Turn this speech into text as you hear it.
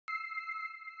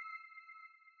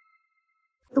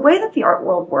the way that the art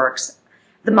world works,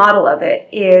 the model of it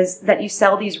is that you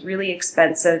sell these really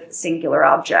expensive singular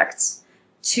objects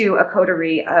to a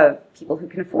coterie of people who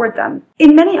can afford them.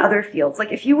 In many other fields,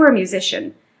 like if you were a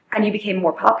musician and you became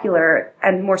more popular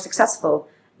and more successful,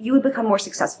 you would become more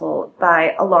successful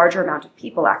by a larger amount of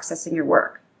people accessing your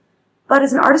work. But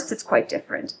as an artist, it's quite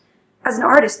different. As an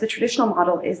artist, the traditional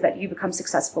model is that you become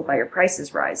successful by your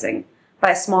prices rising, by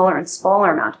a smaller and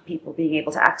smaller amount of people being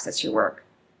able to access your work.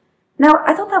 Now,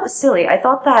 I thought that was silly. I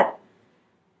thought that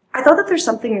there's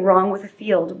something wrong with a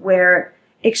field where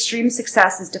extreme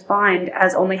success is defined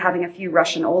as only having a few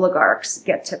Russian oligarchs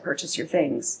get to purchase your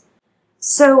things.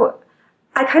 So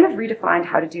I kind of redefined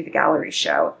how to do the gallery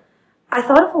show. I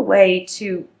thought of a way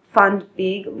to fund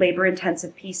big,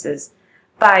 labor-intensive pieces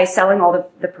by selling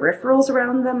all the peripherals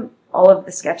around them, all of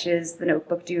the sketches, the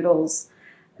notebook doodles,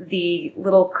 the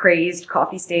little crazed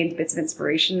coffee-stained bits of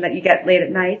inspiration that you get late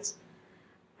at night.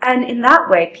 And in that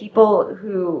way, people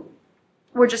who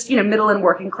were just, middle and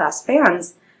working class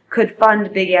fans could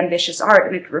fund big, ambitious art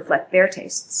and it could reflect their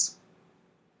tastes.